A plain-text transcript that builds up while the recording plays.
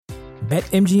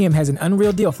BetMGM has an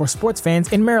unreal deal for sports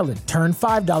fans in Maryland. Turn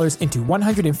 $5 into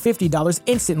 $150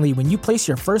 instantly when you place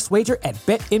your first wager at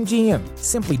BetMGM.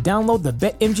 Simply download the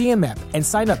BetMGM app and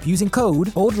sign up using code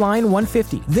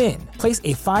OldLine150. Then, place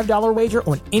a $5 wager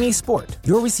on any sport.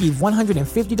 You'll receive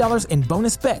 $150 in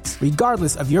bonus bets,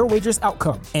 regardless of your wager's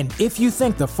outcome. And if you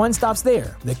think the fun stops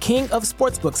there, the King of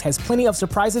Sportsbooks has plenty of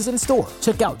surprises in store.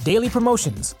 Check out daily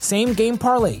promotions, same-game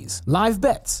parlays, live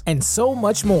bets, and so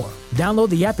much more. Download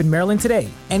the app in Maryland today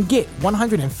and get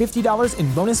 $150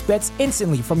 in bonus bets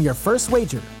instantly from your first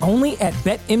wager. Only at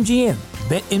BetMGM.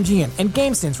 BetMGM and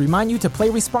GameSense remind you to play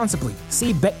responsibly.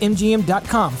 See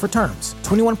BetMGM.com for terms.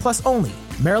 21 plus only.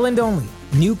 Maryland only.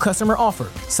 New customer offer.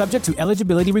 Subject to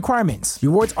eligibility requirements.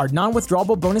 Rewards are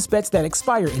non-withdrawable bonus bets that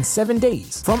expire in 7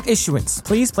 days. From issuance,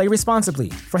 please play responsibly.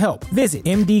 For help, visit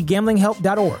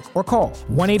mdgamblinghelp.org or call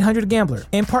 1-800-GAMBLER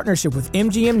in partnership with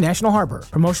MGM National Harbor.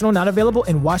 Promotional not available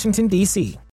in Washington,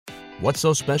 D.C. What's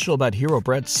so special about Hero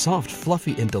Bread's soft,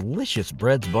 fluffy, and delicious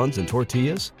breads, buns, and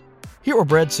tortillas? Hero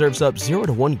Bread serves up 0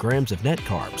 to 1 grams of net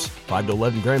carbs, 5 to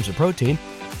 11 grams of protein,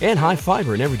 and high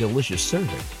fiber in every delicious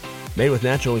serving. Made with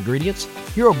natural ingredients,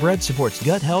 Hero Bread supports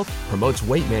gut health, promotes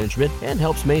weight management, and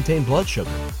helps maintain blood sugar.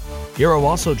 Hero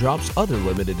also drops other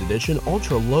limited edition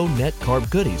ultra-low net carb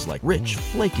goodies like rich,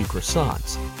 flaky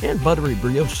croissants and buttery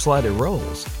brioche slider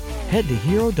rolls. Head to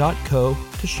hero.co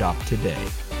to shop today.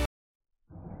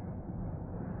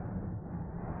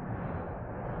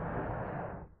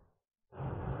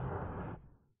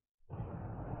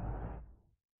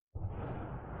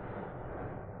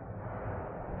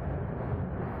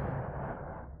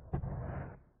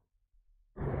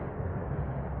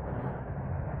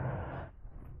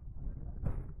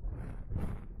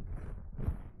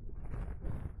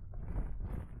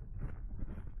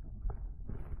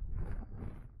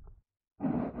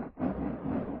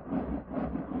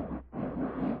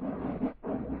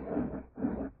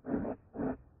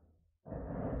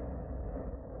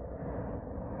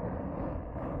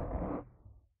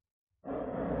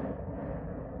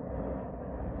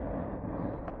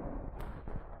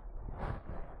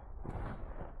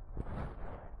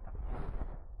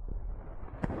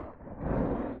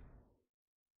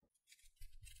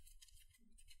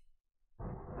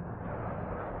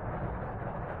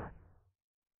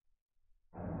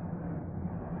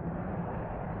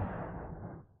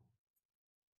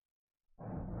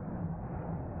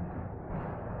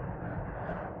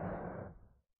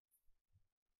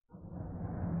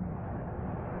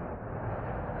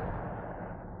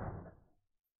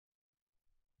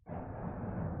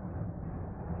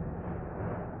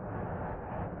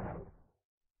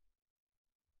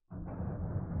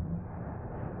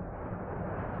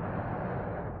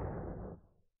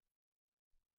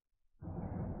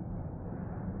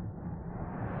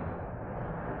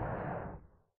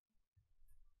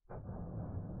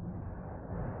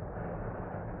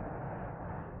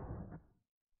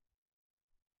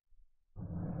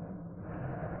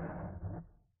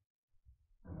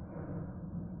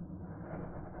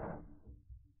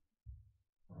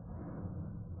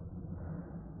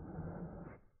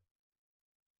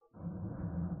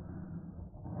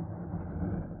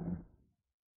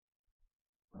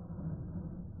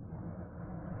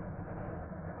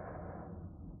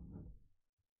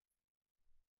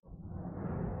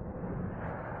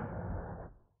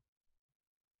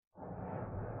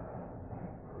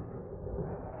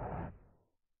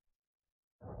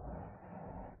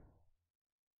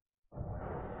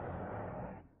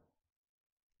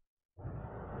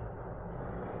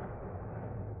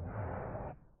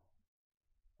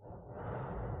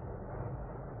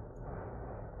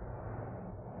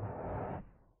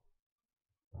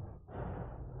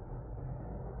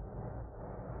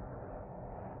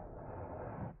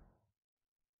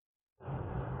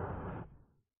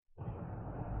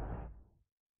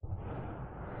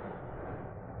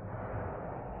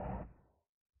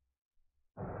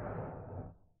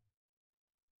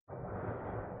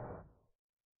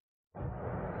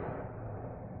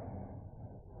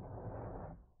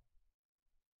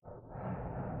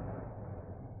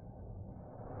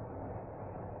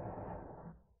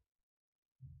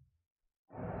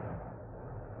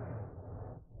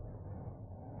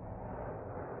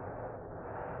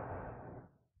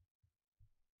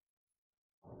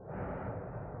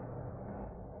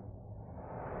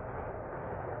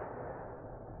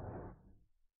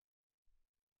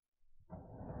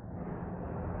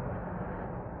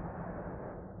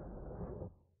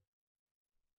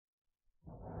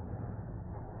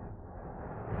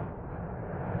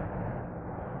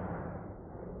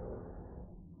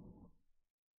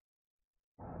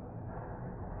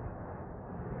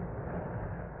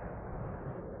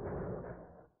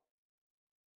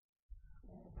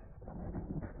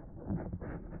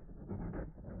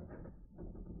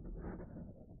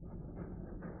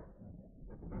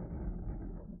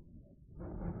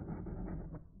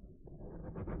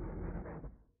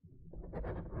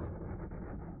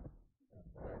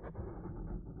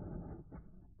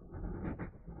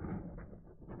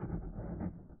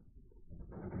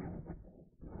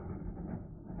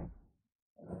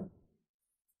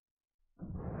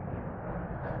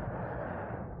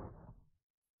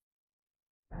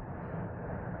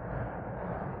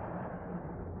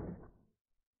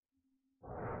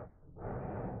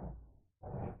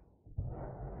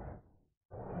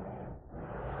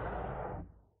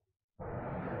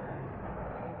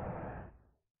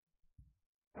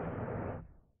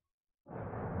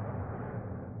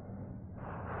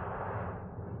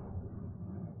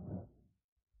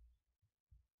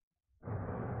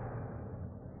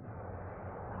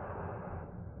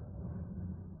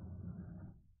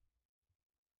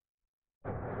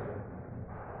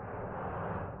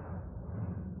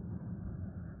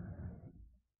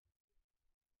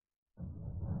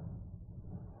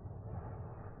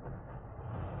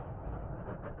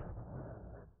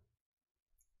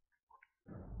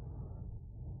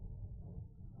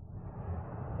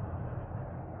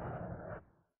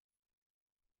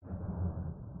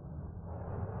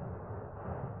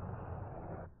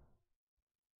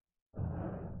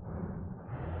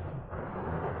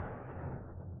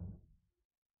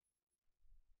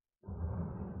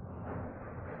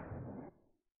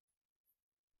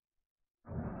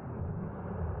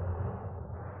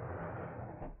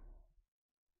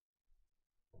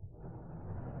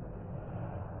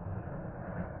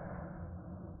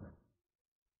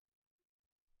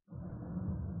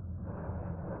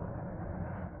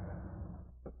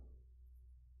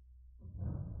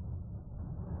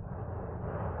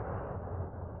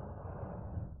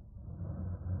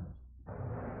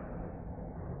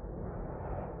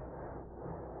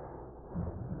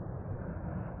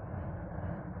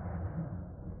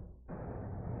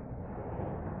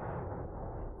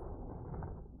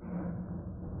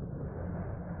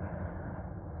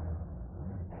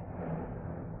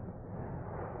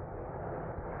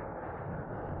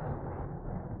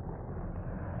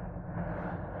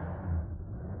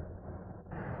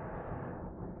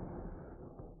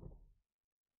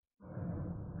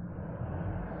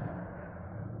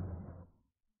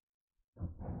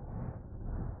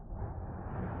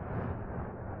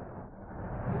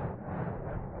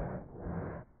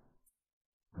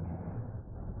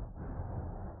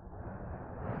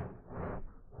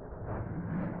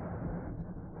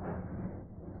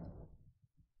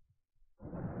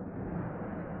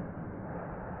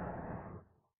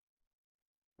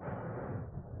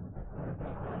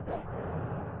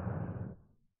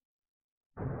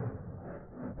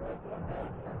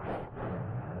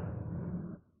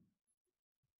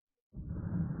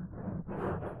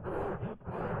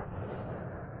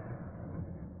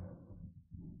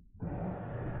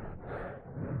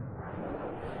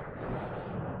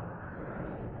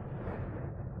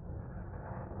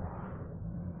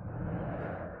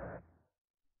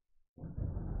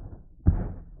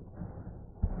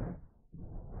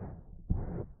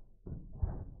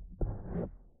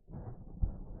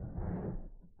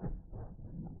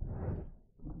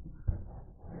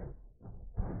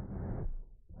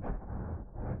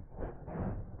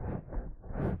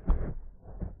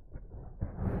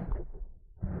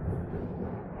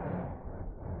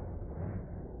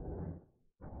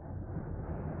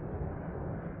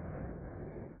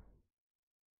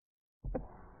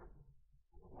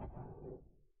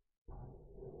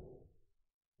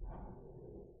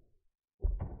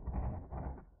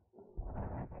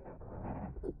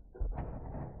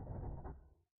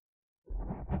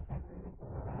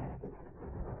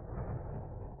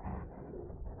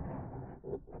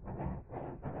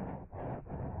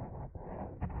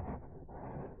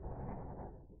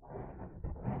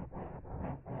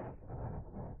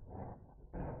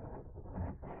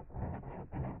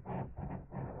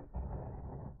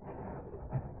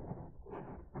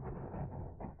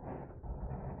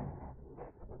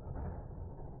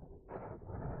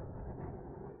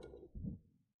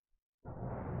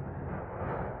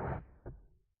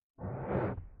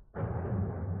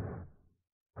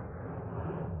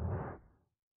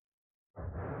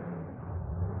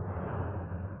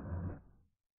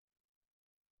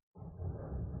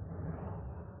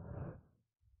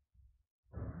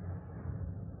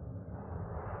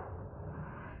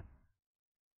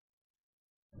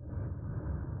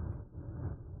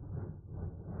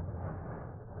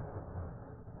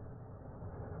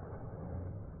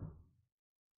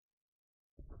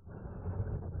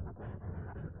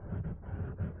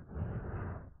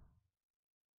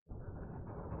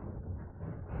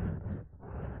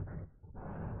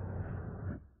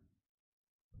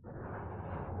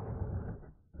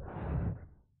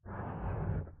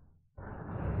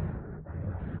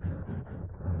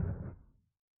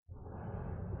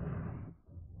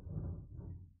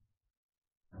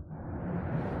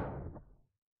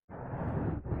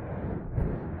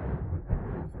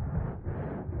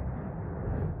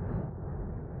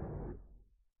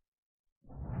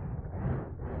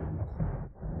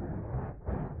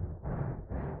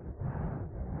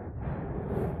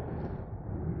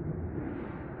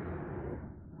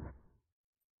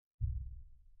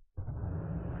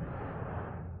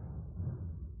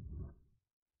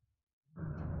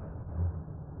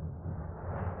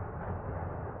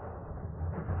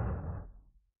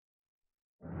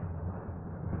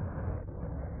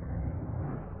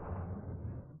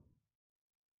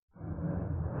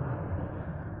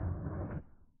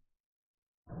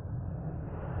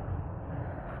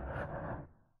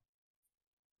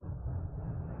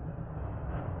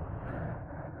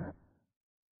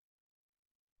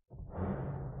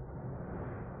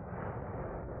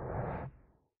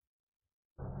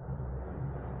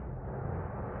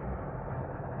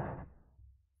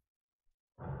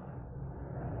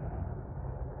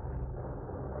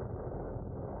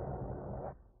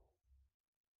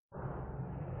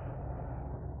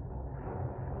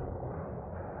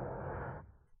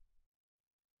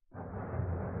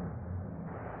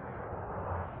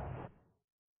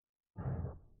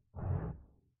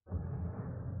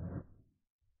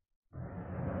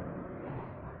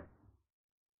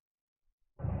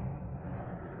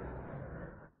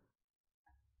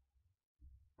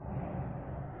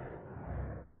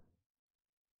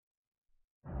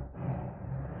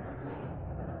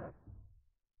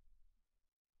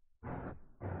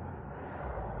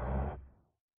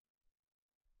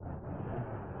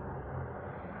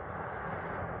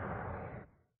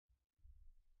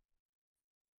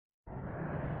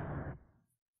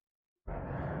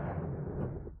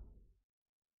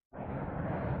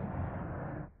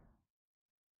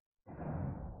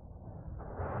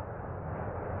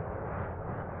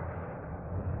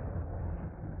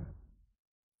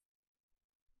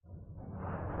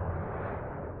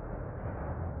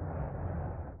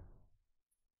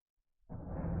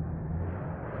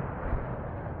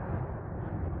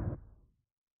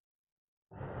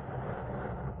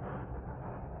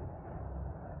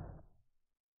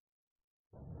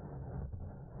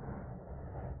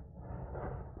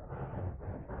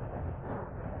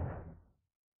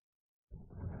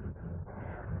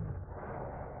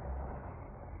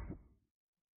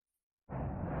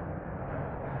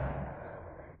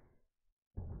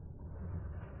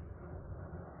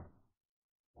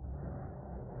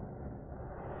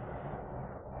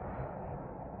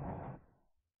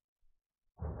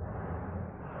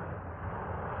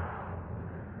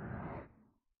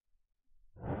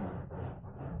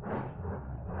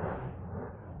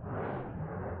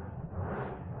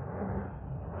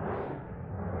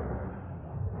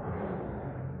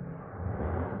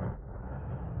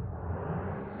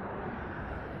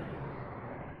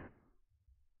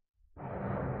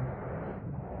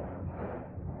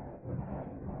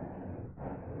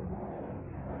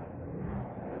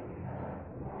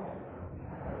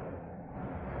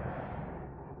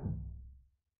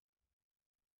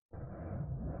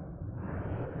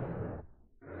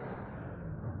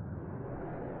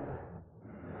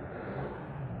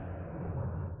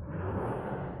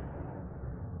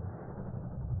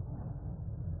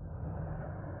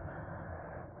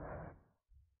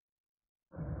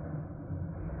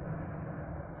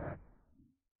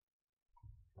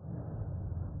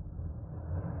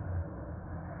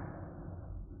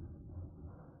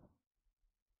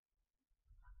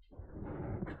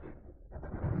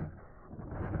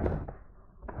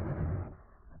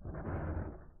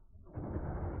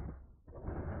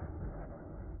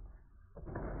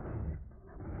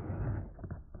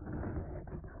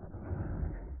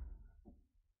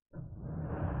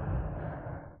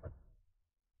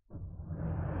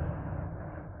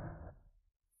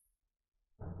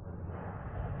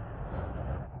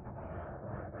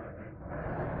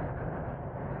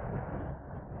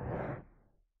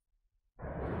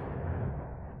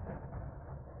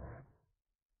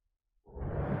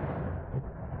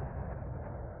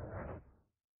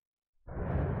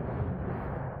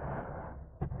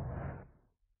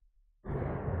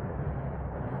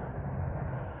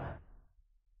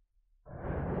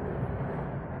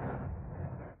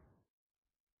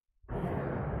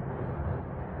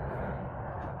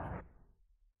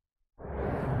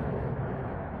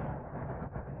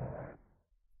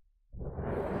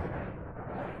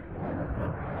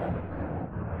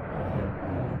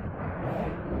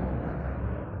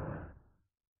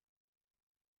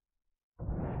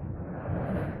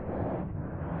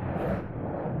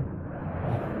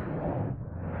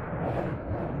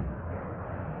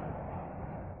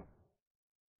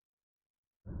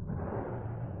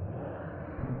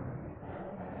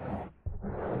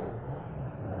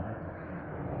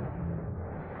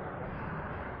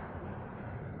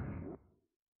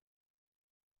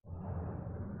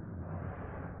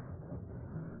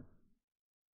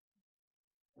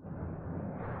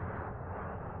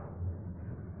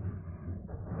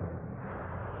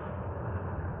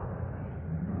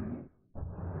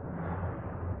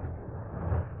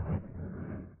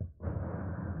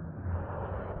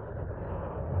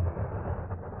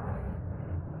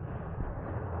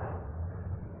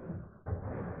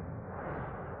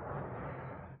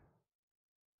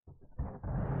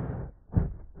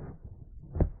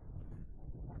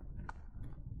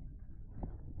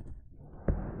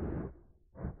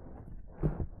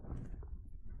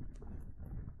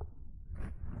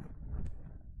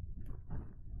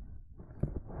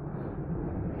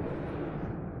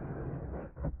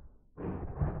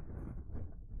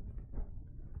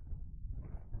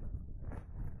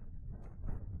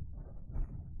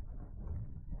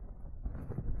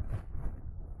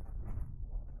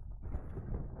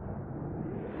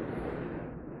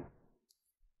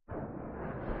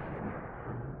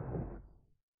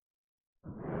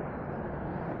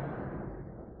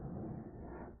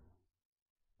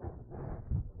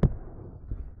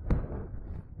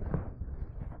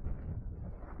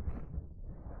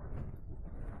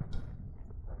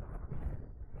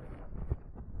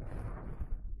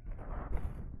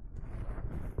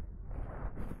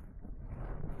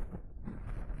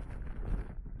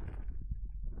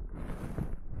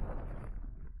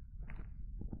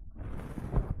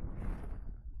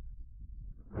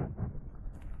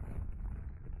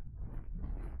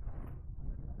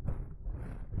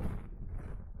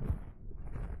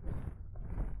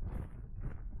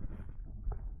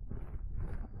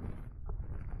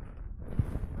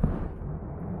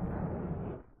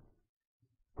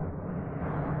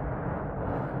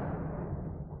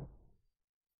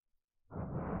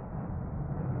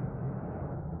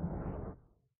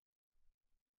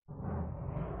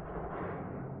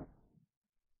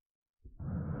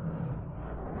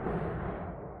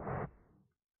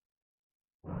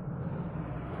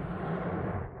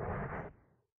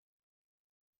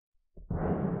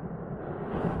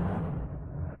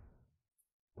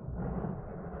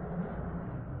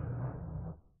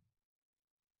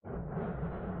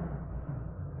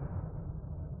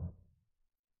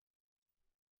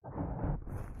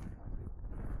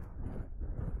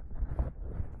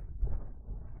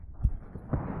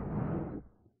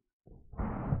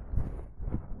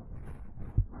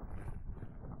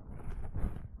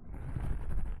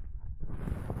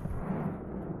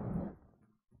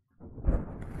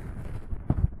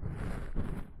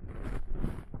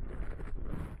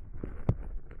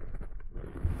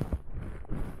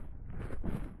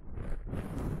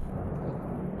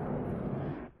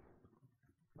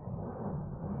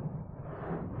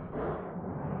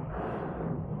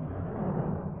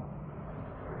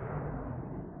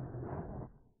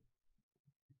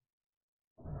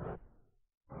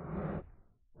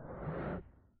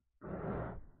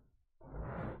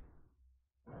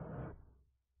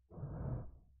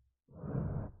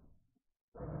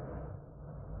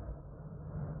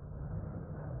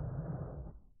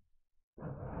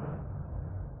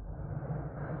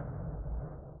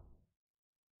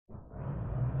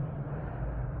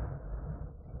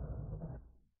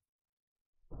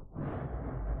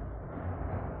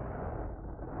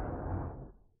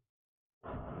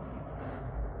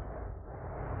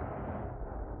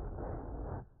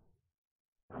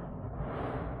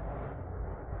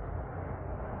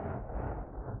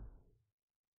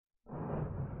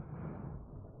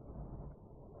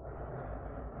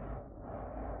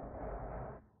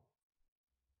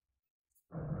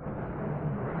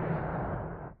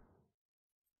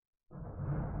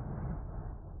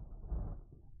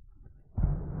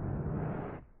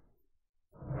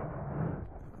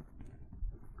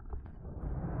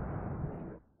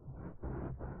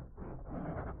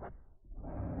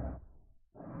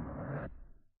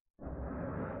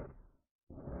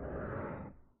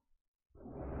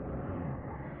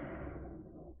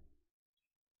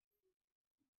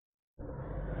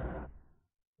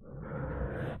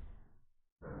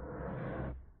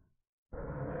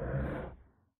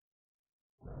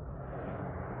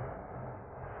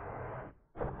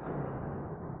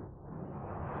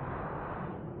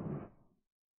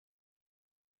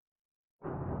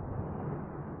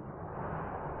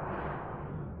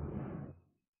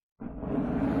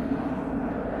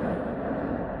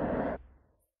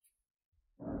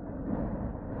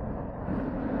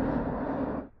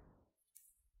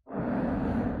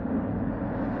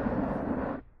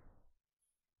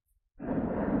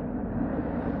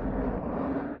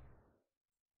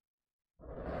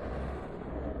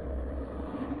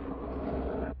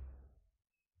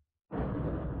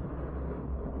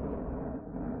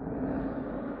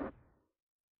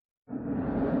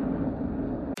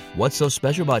 What's so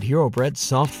special about Hero Bread's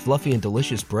soft, fluffy, and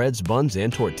delicious breads, buns,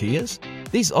 and tortillas?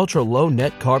 These ultra-low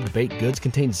net-carb baked goods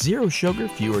contain zero sugar,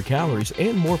 fewer calories,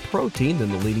 and more protein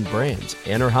than the leading brands,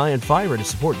 and are high in fiber to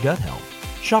support gut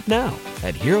health. Shop now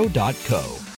at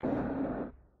Hero.co.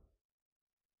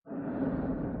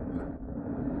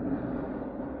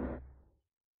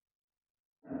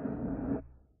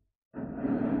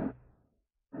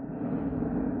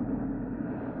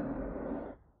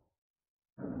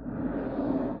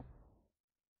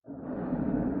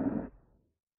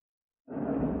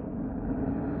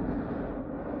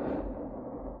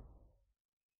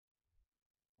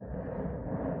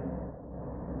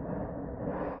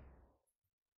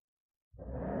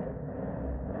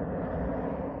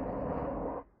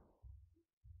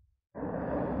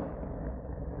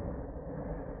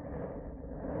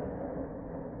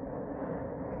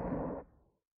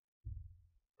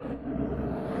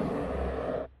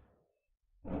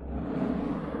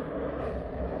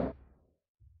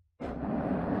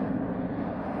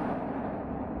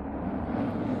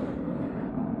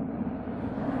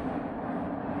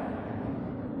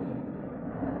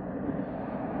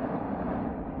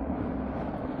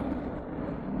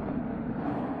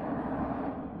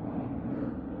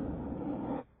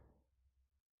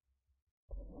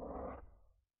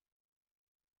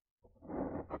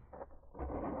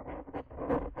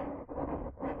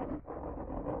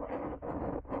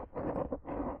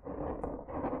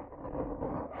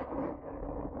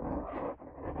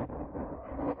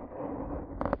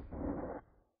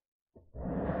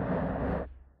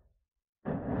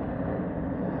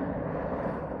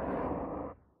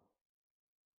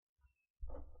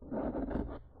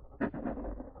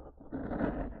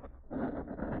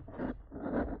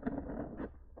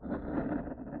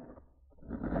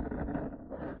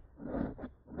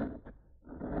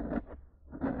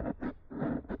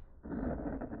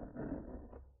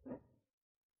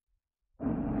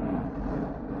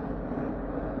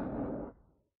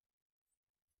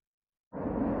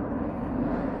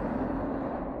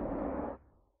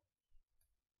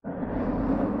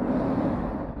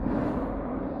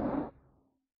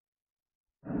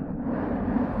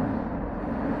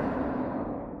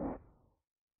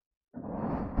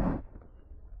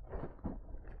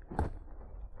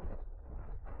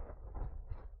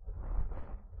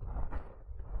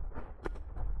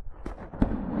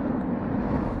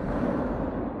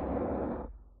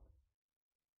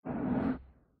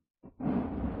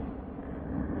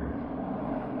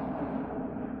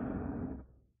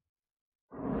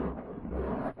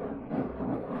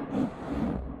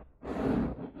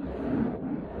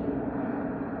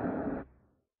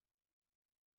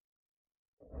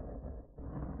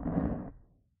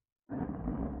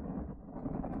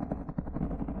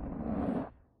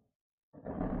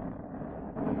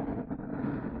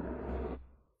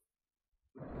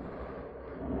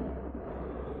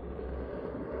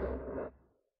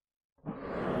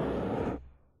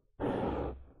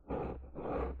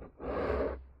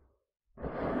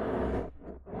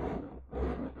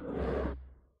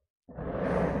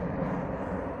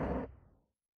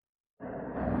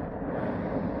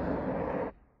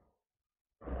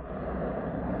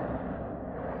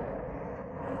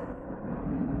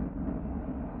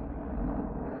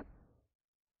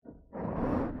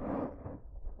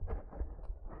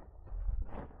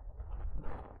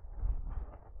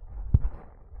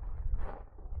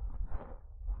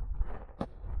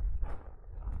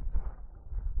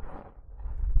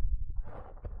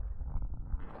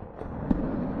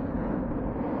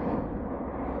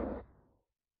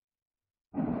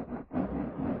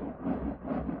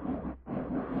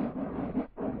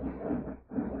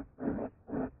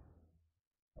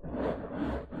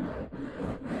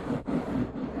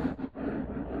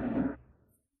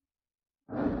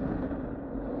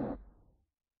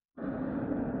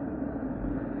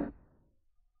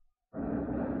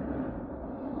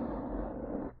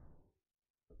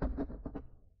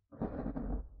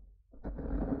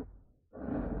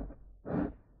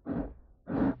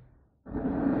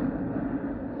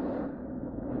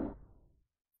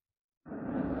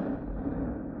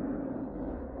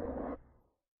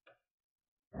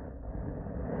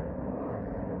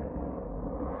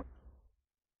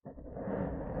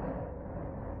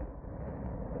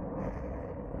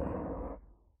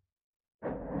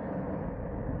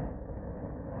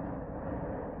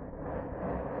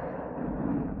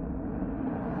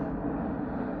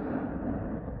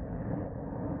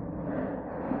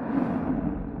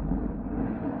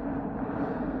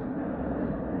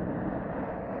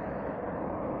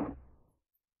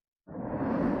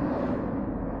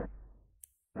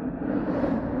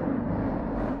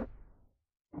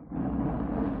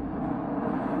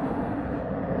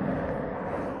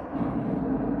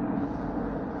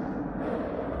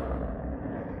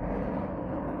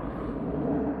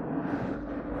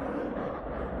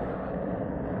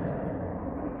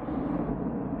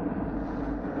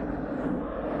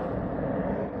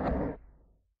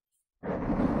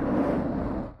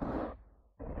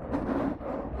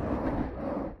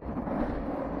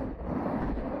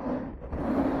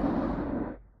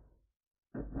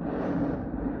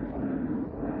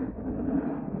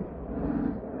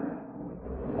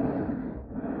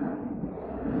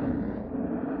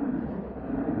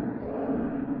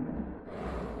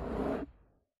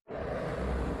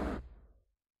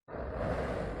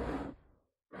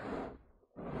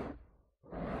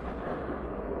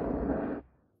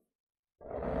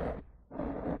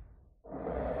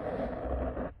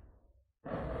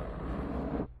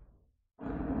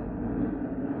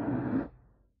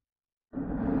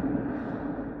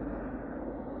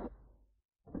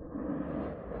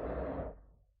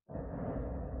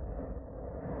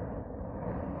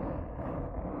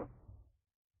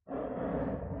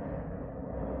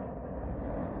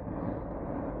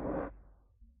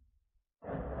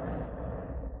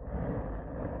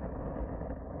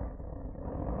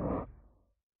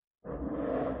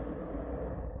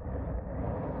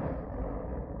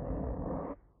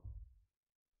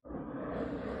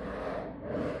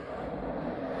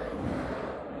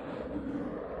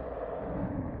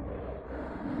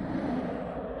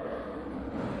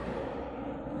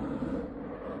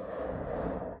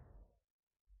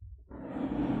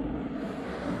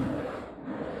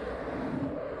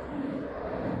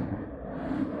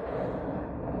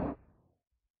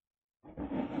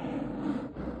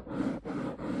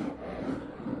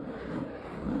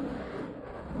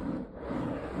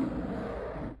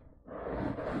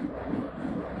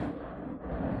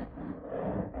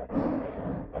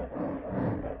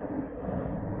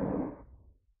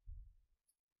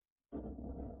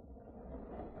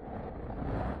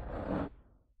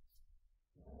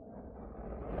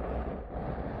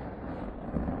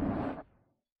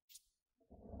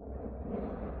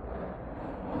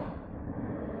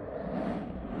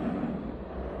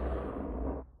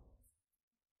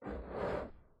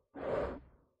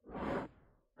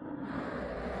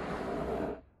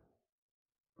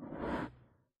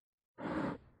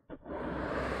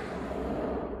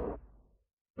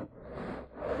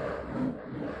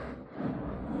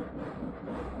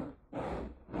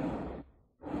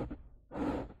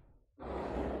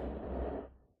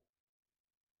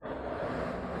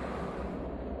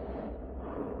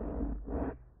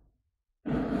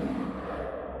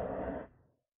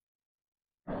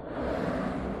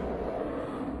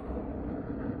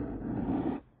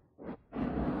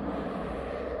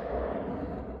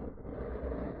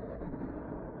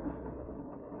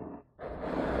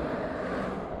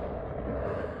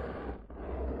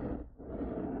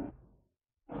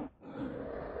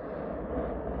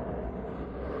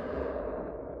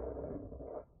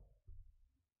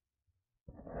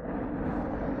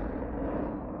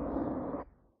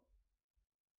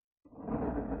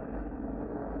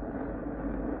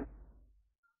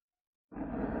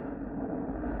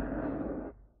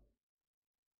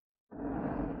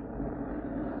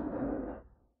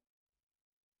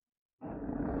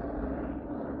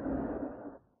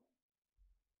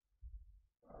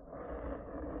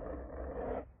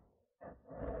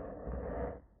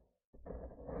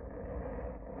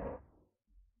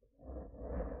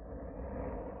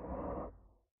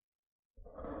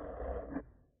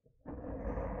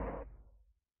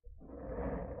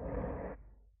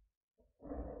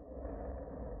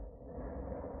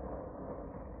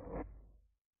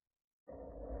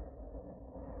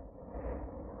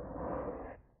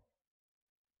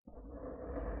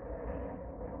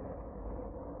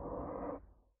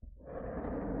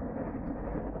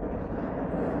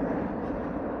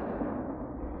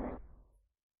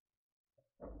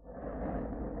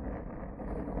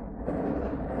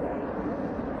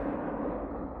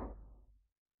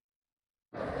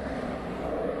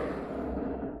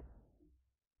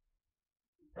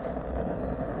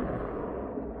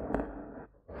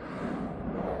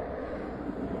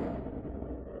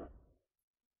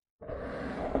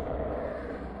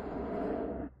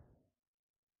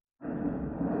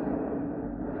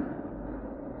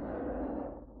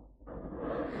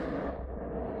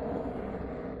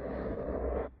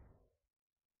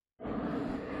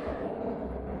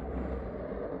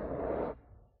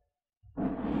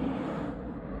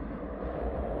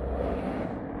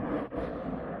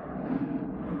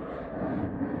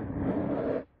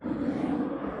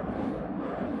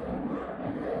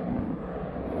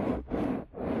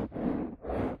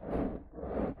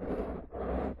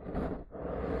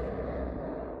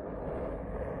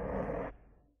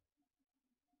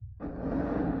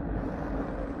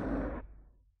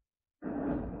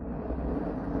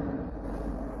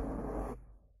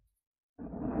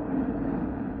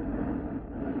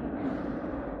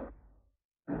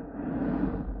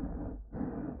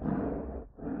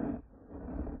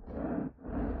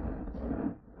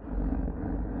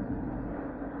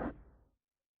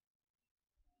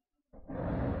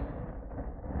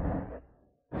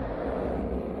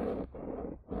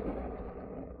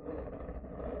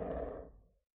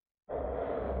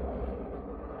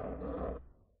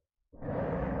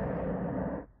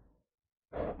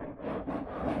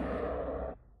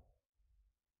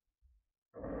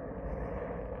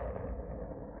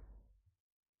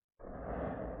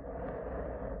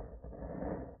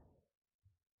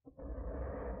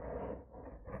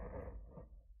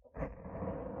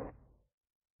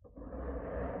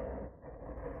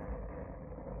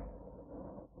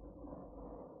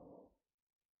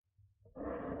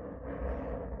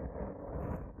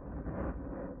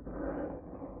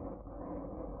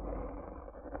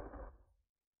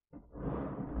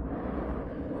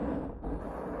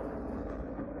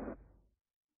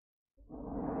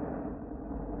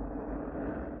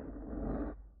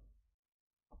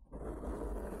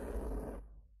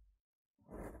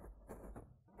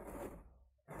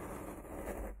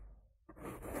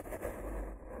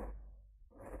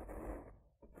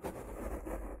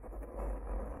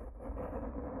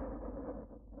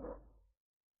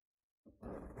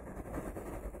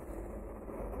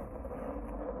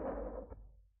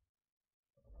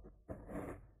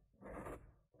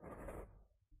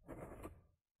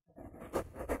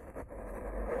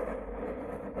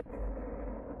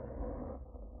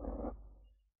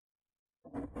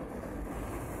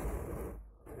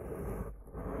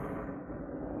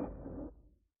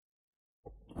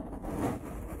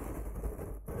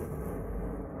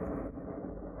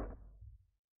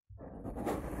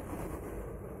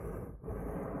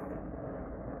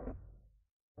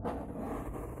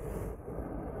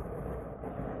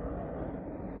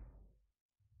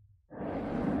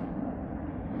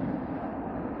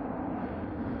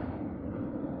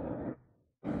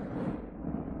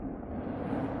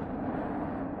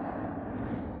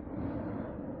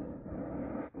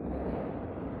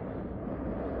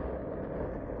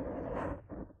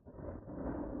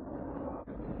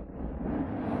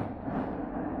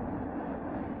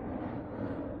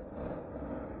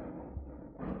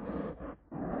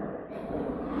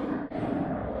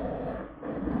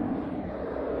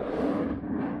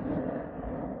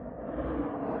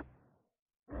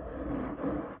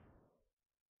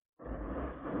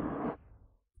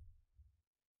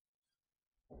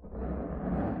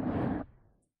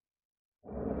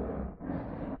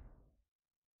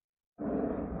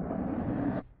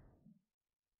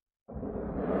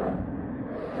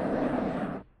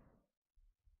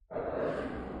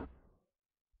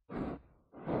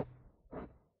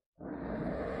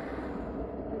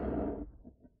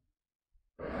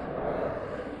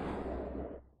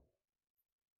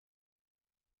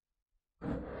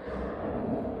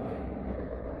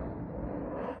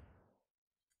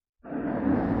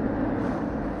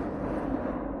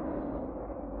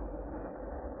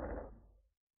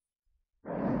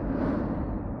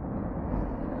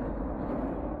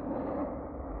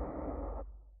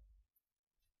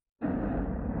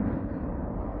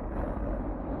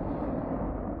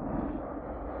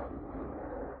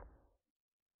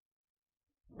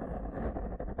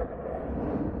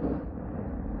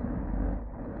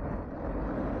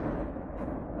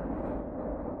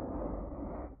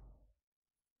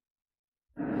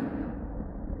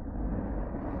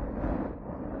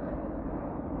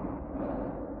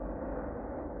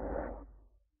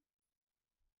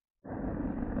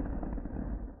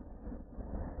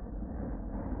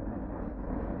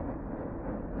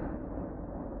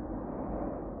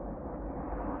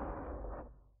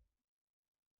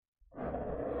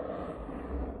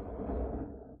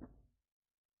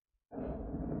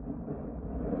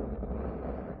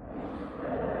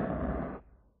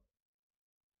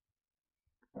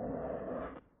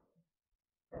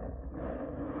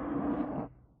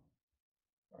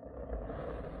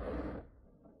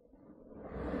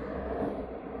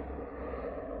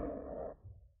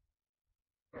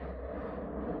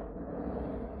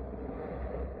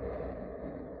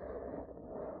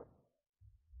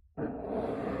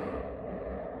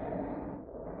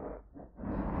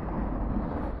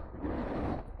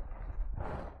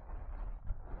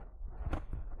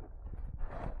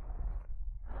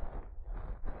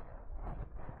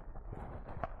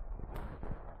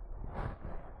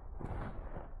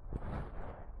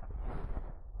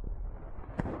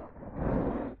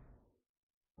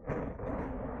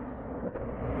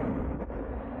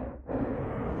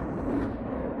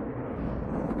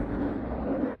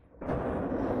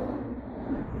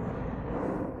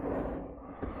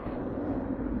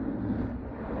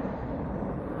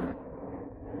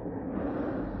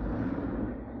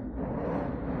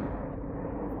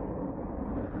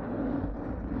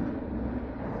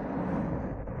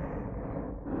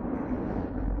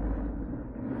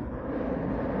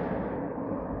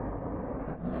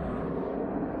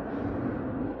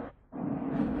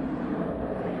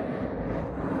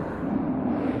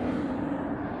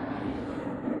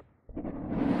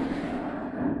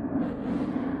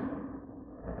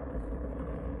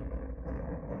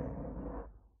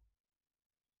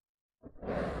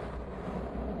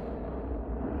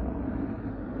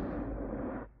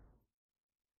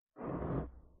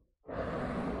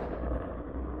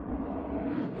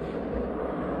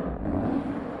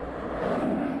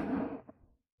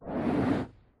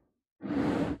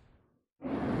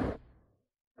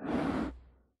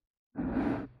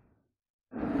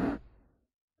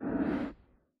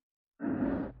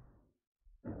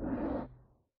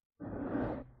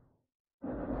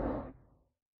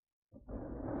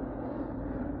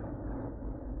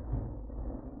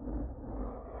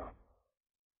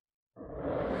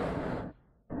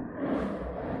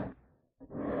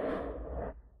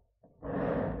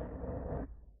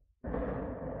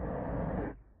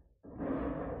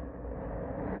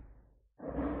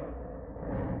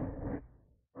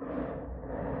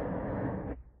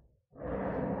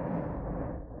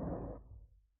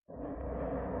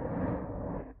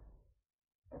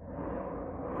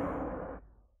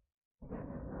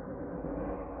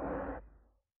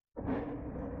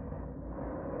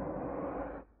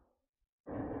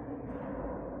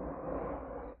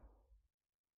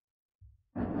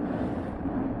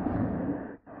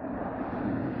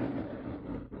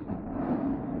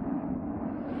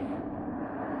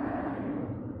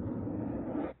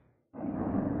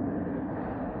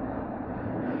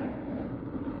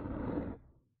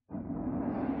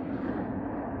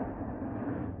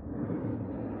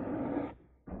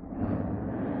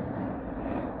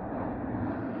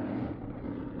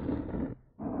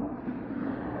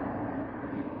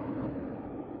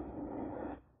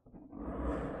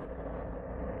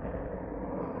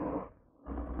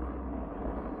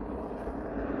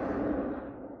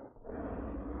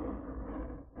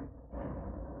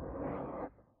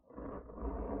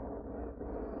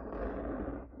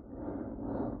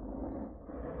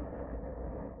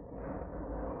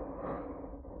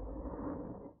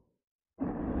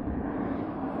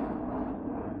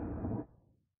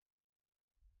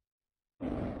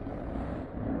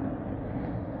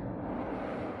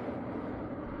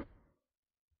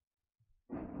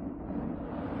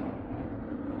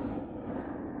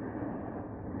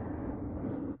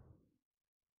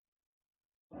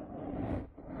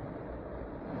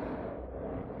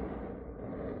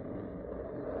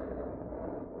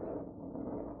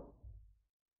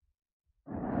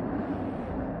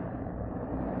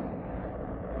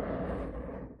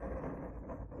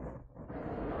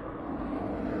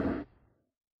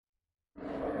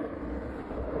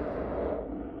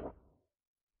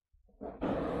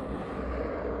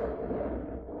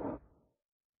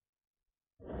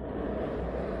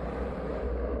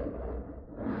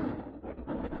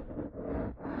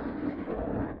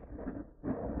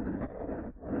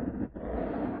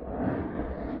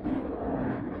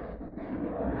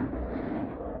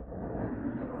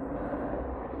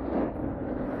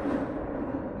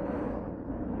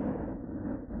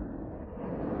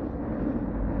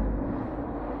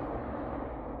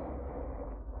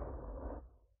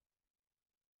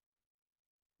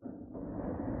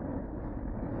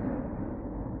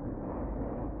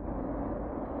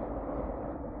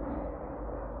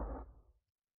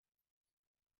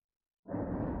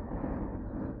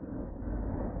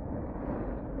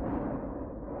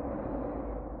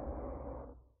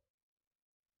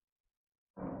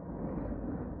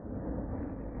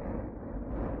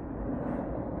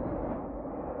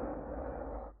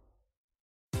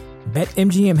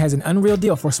 BetMGM has an unreal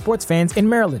deal for sports fans in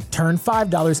Maryland. Turn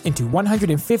 $5 into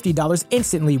 $150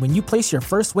 instantly when you place your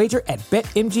first wager at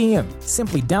BetMGM.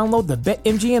 Simply download the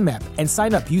BetMGM app and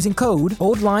sign up using code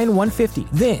OldLine150.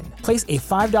 Then, place a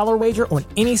 $5 wager on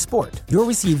any sport. You'll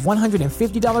receive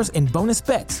 $150 in bonus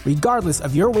bets, regardless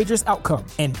of your wager's outcome.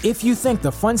 And if you think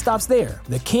the fun stops there,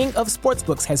 the king of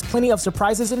sportsbooks has plenty of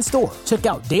surprises in store. Check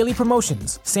out daily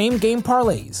promotions, same-game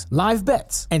parlays, live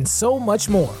bets, and so much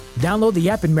more. Download the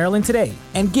app in Maryland today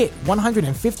and get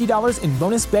 $150 in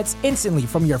bonus bets instantly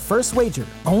from your first wager.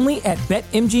 Only at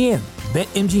BetMGM.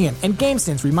 BetMGM and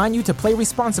GameSense remind you to play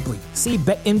responsibly. See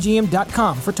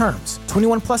BetMGM.com for terms.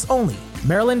 21 plus only.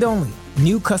 Maryland only.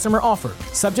 New customer offer.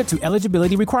 Subject to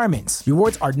eligibility requirements.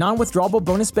 Rewards are non-withdrawable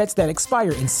bonus bets that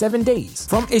expire in 7 days.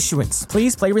 From issuance,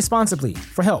 please play responsibly.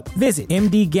 For help, visit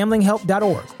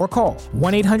mdgamblinghelp.org or call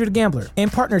 1-800-GAMBLER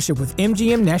in partnership with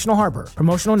MGM National Harbor.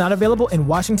 Promotional not available in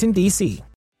Washington, D.C.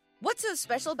 What's so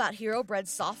special about Hero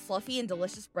Bread's soft, fluffy, and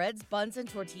delicious breads, buns, and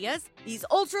tortillas? These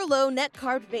ultra-low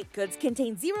net-carb baked goods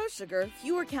contain zero sugar,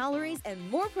 fewer calories, and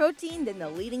more protein than the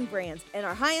leading brands, and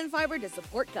are high in fiber to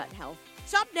support gut health.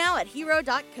 Shop now at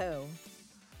Hero.co.